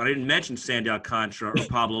minute ago, and I didn't mention Sandy Alcantara or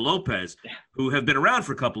Pablo Lopez, who have been around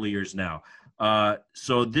for a couple of years now.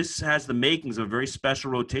 So this has the makings of a very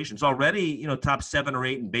special rotation. It's already, top 7 or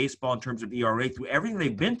 8 in baseball in terms of ERA through everything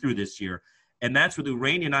they've been through this year. And that's with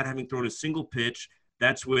Urania not having thrown a single pitch.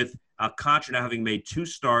 That's with Alcantara now having made 2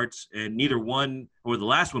 starts, and neither one, or the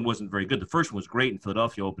last one wasn't very good. The first one was great in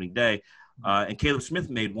Philadelphia opening day. And Caleb Smith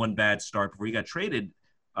made 1 bad start before he got traded.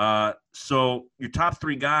 So your top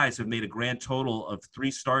 3 guys have made a grand total of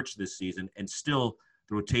 3 starts this season, and still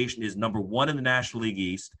the rotation is number 1 in the National League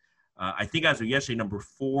East. I think as of yesterday, number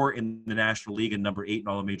 4 in the National League and number 8 in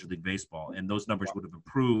all of Major League Baseball. And those numbers would have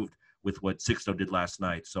improved with what Sixto did last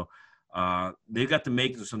night. So they've got the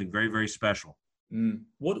makings of something very, very special.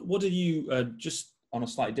 What did you, just on a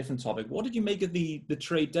slightly different topic, what did you make of the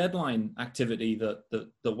trade deadline activity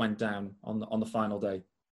that went down on the final day?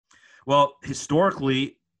 Well,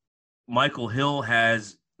 historically, Michael Hill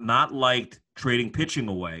has not liked trading pitching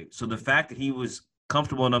away. So the fact that he was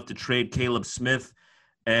comfortable enough to trade Caleb Smith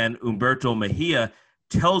and Humberto Mejia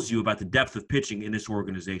tells you about the depth of pitching in this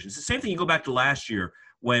organization. It's the same thing you go back to last year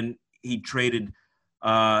when he traded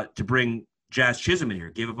to bring Jazz Chisholm in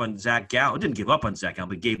here, gave up on Zach Gallen. Didn't give up on Zach Gallen,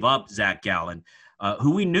 but gave up Zach Gallen,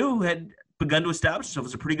 who we knew had begun to establish himself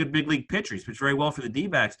as a pretty good big league pitcher. He's pitched very well for the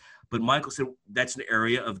D-backs. But Michael said, that's an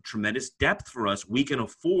area of tremendous depth for us. We can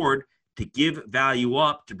afford to give value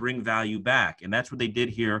up to bring value back. And that's what they did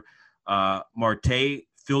here. Marte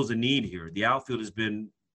fills a need here. The outfield has been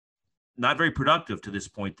not very productive to this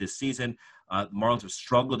point this season. Marlins have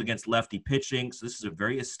struggled against lefty pitching. So this is a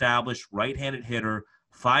very established right-handed hitter,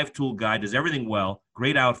 5-tool guy, does everything well,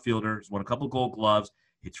 great outfielder, has won a couple of Gold Gloves.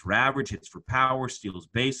 hits for average, hits for power, steals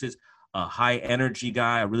bases, a high energy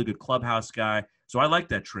guy, a really good clubhouse guy. So I like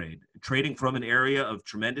that trade. Trading from an area of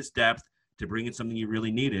tremendous depth to bring in something you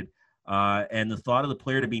really needed. And the thought of the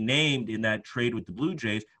player to be named in that trade with the Blue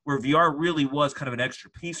Jays, where VR really was kind of an extra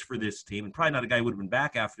piece for this team, and probably not a guy who would have been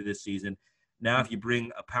back after this season. Now, if you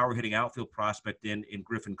bring a power hitting outfield prospect in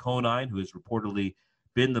Griffin Conine, who has reportedly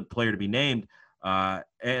been the player to be named,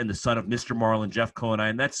 and the son of Mr. Marlin, Jeff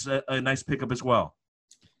Conine, that's a nice pickup as well.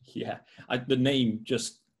 Yeah, the name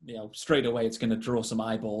just, straight away, it's going to draw some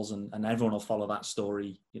eyeballs, and everyone will follow that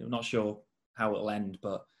story. Not sure how it'll end,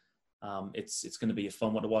 but it's going to be a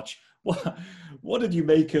fun one to watch. What did you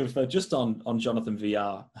make of just on Jonathan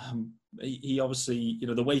VR? He obviously,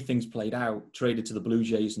 the way things played out, traded to the Blue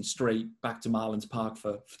Jays and straight back to Marlins Park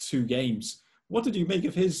for 2 games. What did you make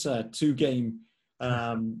of his 2-game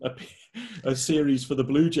a series for the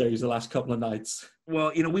Blue Jays the last couple of nights?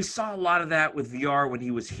 Well, we saw a lot of that with VR when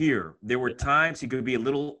he was here. There were times he could be a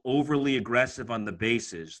little overly aggressive on the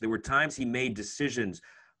bases. There were times he made decisions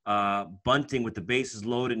bunting with the bases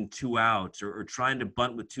loaded and 2 outs, or trying to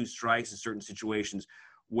bunt with 2 strikes in certain situations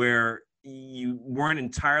where you weren't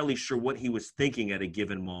entirely sure what he was thinking at a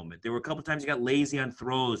given moment. There were a couple of times he got lazy on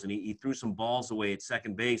throws, and he threw some balls away at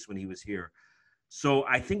second base when he was here. So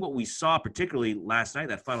I think what we saw, particularly last night,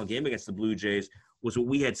 that final game against the Blue Jays, was what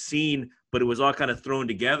we had seen, but it was all kind of thrown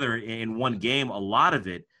together in one game, a lot of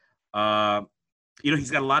it.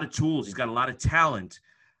 He's got a lot of tools. He's got a lot of talent.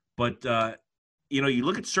 But, you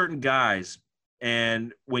look at certain guys,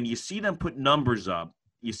 and when you see them put numbers up,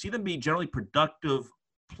 you see them be generally productive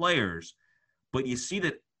players, but you see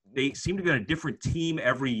that they seem to be on a different team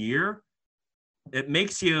every year. It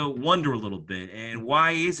makes you wonder a little bit. And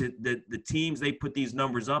why is it that the teams they put these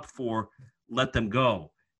numbers up for let them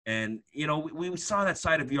go? And, we saw that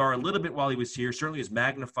side of VR a little bit while he was here. Certainly was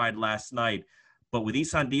magnified last night. But with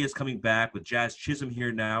Isan Diaz coming back, with Jazz Chisholm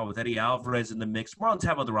here now, with Eddie Alvarez in the mix, Marlins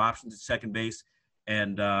have other options at second base.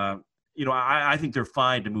 And, I think they're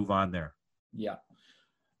fine to move on there. Yeah.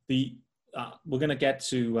 We're going to get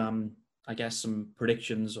to, I guess, some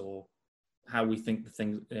predictions or how we think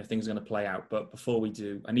things are going to play out. But before we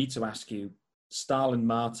do, I need to ask you, Starling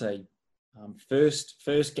Marte,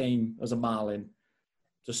 first game as a Marlin,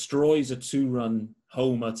 destroys a 2-run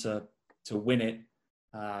homer to win it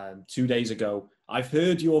 2 days ago. I've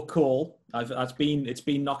heard your call. It's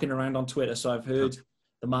been knocking around on Twitter, so I've heard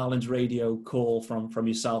the Marlins radio call from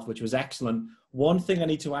yourself, which was excellent. One thing I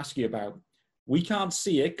need to ask you about, we can't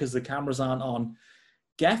see it because the cameras aren't on.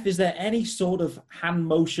 Geff, is there any sort of hand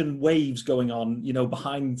motion waves going on,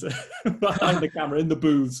 behind the camera in the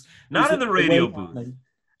booths? Not in the radio booth.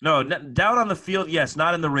 No, down on the field, yes.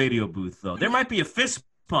 Not in the radio booth, though. There might be a fist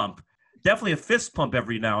pump. Definitely a fist pump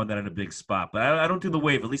every now and then in a big spot, but I don't do the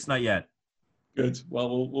wave, at least not yet. Good.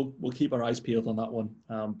 Well, we'll keep our eyes peeled on that one.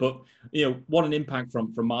 But what an impact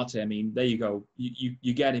from Marte. I mean, there you go.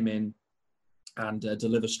 You get him in and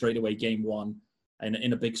deliver straight away game 1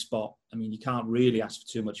 in a big spot. I mean, you can't really ask for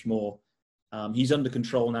too much more. He's under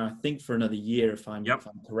control now, I think, for another year, if I'm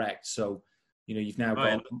correct. So, you've now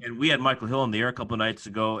got. And we had Michael Hill on the air a couple of nights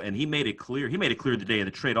ago, and he made it clear. He made it clear the day of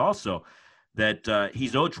the trade also that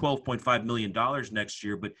he's owed $12.5 million next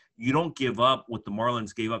year, but you don't give up what the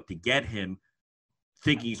Marlins gave up to get him,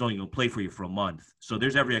 thinking he's only going to play for you for a month. So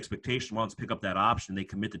there's every expectation Marlins pick up that option. They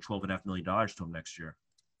commit to $12.5 million to him next year.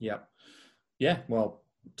 Yeah. Yeah. Well,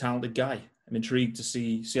 talented guy. I'm intrigued to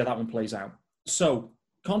see how that one plays out. So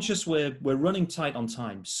conscious we're running tight on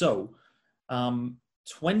time. So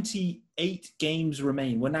 28 games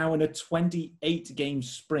remain. We're now in a 28 game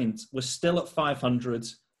sprint. We're still at 500.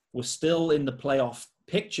 We're still in the playoff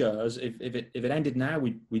picture. As if it ended now,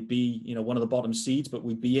 we'd be one of the bottom seeds, but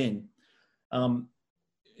we'd be in.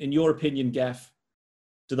 In your opinion, Geff,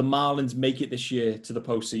 do the Marlins make it this year to the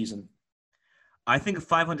postseason? I think a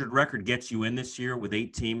 500 record gets you in this year with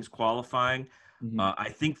 8 teams qualifying. Mm-hmm. I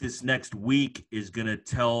think this next week is going to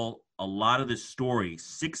tell a lot of the story.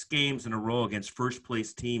 6 games in a row against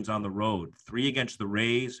first-place teams on the road. 3 against the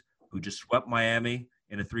Rays, who just swept Miami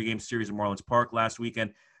in a 3-game series at Marlins Park last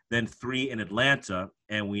weekend. Then 3 in Atlanta,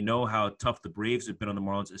 and we know how tough the Braves have been on the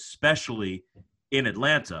Marlins, especially in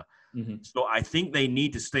Atlanta. Mm-hmm. So I think they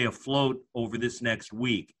need to stay afloat over this next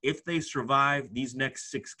week. If they survive these next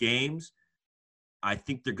 6 games, I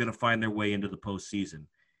think they're going to find their way into the postseason.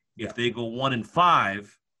 If they go 1-5,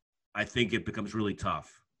 I think it becomes really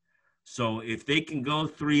tough. So if they can go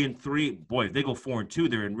 3-3, boy, if they go 4-2,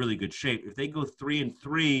 they're in really good shape. If they go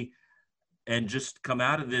 3-3 and just come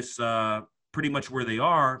out of this pretty much where they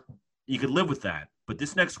are, you could live with that. But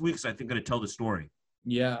this next week's, I think, going to tell the story.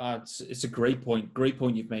 Yeah, it's a great point. Great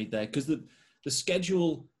point you've made there. Because the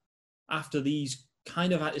schedule after these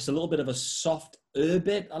kind of, it's a little bit of a soft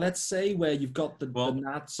bit, let's say, where you've got the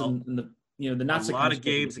Nats and the, the Nats. A lot of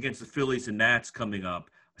games against the Phillies and Nats coming up.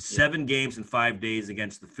 7 games in 5 days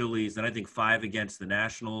against the Phillies, and I think 5 against the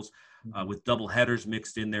Nationals, with double headers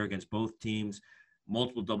mixed in there against both teams,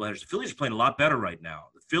 multiple double headers. The Phillies are playing a lot better right now.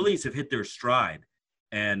 The Phillies have hit their stride,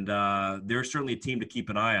 and they're certainly a team to keep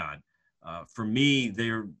an eye on. For me,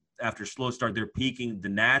 after a slow start, they're peaking. The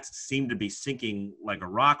Nats seem to be sinking like a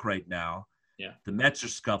rock right now. Yeah. The Mets are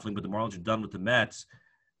scuffling, but the Marlins are done with the Mets.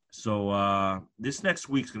 So this next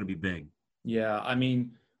week's going to be big. Yeah, I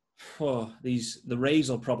mean, the Rays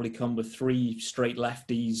will probably come with 3 straight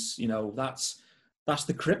lefties. That's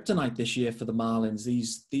the kryptonite this year for the Marlins.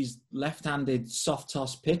 These left-handed soft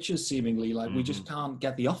toss pitchers, seemingly, like we just can't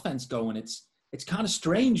get the offense going. It's kind of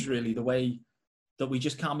strange, really, the way that we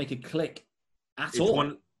just can't make it click at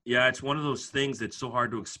all. It's one of those things that's so hard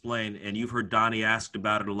to explain. And you've heard Donnie asked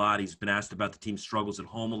about it a lot. He's been asked about the team's struggles at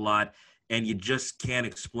home a lot, and you just can't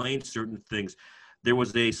explain certain things. There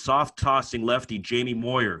was a soft-tossing lefty, Jamie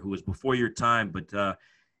Moyer, who was before your time, but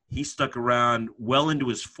he stuck around well into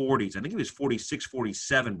his 40s. I think he was 46,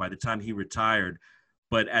 47 by the time he retired.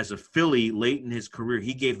 But as a Philly, late in his career,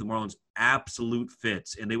 he gave the Marlins absolute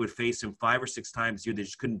fits, and they would face him 5 or 6 times a year. They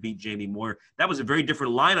just couldn't beat Jamie Moyer. That was a very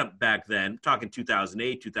different lineup back then, talking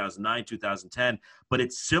 2008, 2009, 2010. But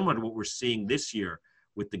it's similar to what we're seeing this year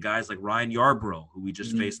with the guys like Ryan Yarbrough, who we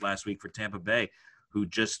just faced last week for Tampa Bay, who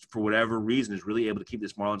just, for whatever reason, is really able to keep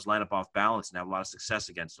this Marlins lineup off balance and have a lot of success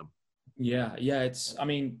against them. Yeah.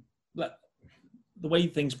 The way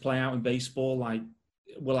things play out in baseball, like,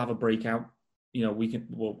 we'll have a breakout.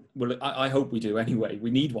 I hope we do anyway.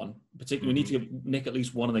 We need one. Particularly, we need to give Nick at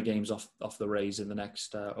least one of the games off the Rays in the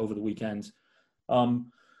next, over the weekend.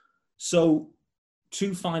 So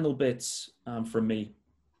 2 final bits from me.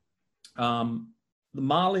 The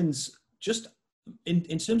Marlins, just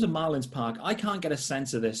in terms of Marlins Park, I can't get a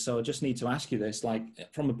sense of this, so I just need to ask you this.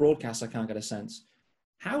 Like, from the broadcast, I can't get a sense.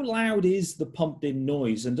 How loud is the pumped-in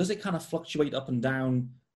noise, and does it kind of fluctuate up and down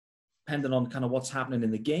depending on kind of what's happening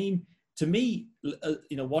in the game? To me,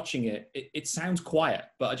 watching it sounds quiet,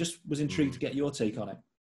 but I just was intrigued to get your take on it.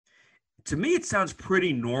 To me, it sounds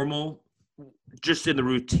pretty normal, just in the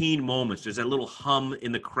routine moments. There's that little hum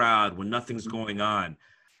in the crowd when nothing's going on.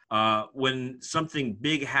 When something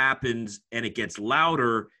big happens and it gets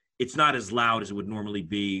louder, it's not as loud as it would normally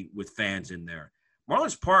be with fans in there.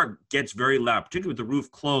 Marlins Park gets very loud, particularly with the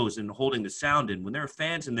roof closed and holding the sound in. When there are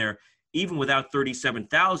fans in there, even without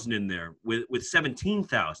 37,000 in there, with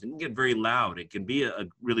 17,000, it can get very loud. It can be a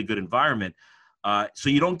really good environment. So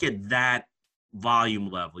you don't get that volume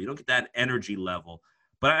level. You don't get that energy level.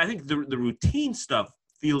 But I think the routine stuff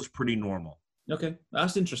feels pretty normal. Okay,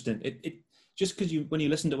 that's interesting. It just because when you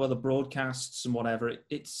listen to other broadcasts and whatever,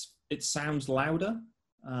 it sounds louder,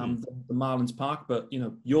 the Marlins Park, but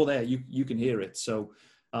you're there, you can hear it. So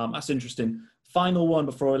that's interesting. Final one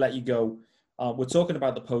before I let you go. We're talking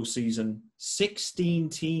about the postseason. 16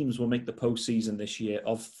 teams will make the postseason this year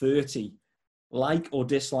of 30. Like or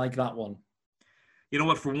dislike that one? You know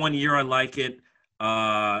what? For 1 year, I like it.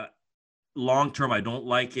 Long term, I don't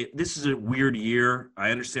like it. This is a weird year.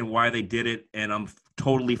 I understand why they did it, and I'm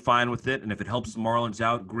totally fine with it. And if it helps the Marlins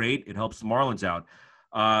out, great. It helps the Marlins out.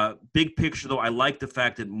 Big picture, though, I like the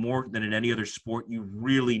fact that more than in any other sport, you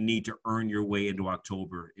really need to earn your way into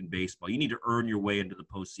October in baseball. You need to earn your way into the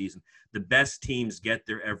postseason. The best teams get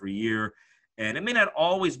there every year, and it may not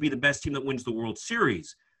always be the best team that wins the World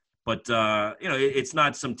Series, but it's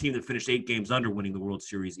not some team that finished 8 games under winning the World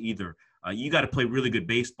Series either. You got to play really good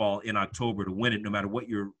baseball in October to win it, no matter what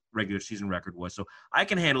your regular season record was. So I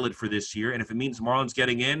can handle it for this year, and if it means Marlins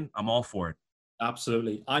getting in, I'm all for it.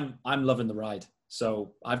 Absolutely. I'm loving the ride.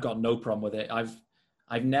 So I've got no problem with it.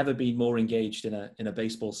 I've never been more engaged in a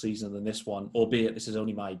baseball season than this one, albeit this is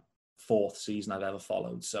only my 4th season I've ever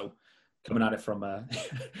followed. So coming at it from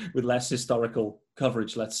with less historical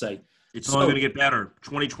coverage, let's say. It's only going to get better.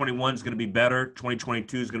 2021 is going to be better.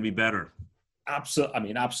 2022 is going to be better.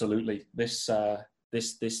 Absolutely. This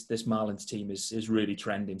Marlins team is really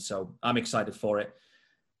trending. So I'm excited for it.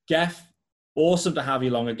 Geoff, awesome to have you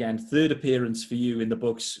along again. 3rd appearance for you in the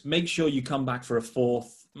books. Make sure you come back for a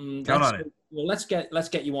 4th. Count on it. Well, let's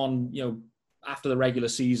get you on, after the regular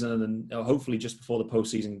season, and hopefully just before the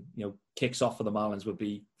postseason, kicks off for the Marlins would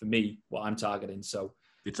be, for me, what I'm targeting. So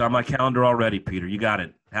it's on my calendar already, Peter. You got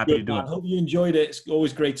it. Happy to do it. I hope you enjoyed it. It's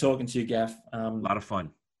always great talking to you, Geoff. A lot of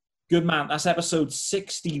fun. Good man. That's episode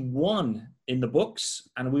 61 in the books,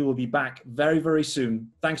 and we will be back very, very soon.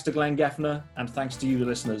 Thanks to Glenn Geffner, and thanks to you, the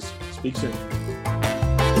listeners. Speak soon.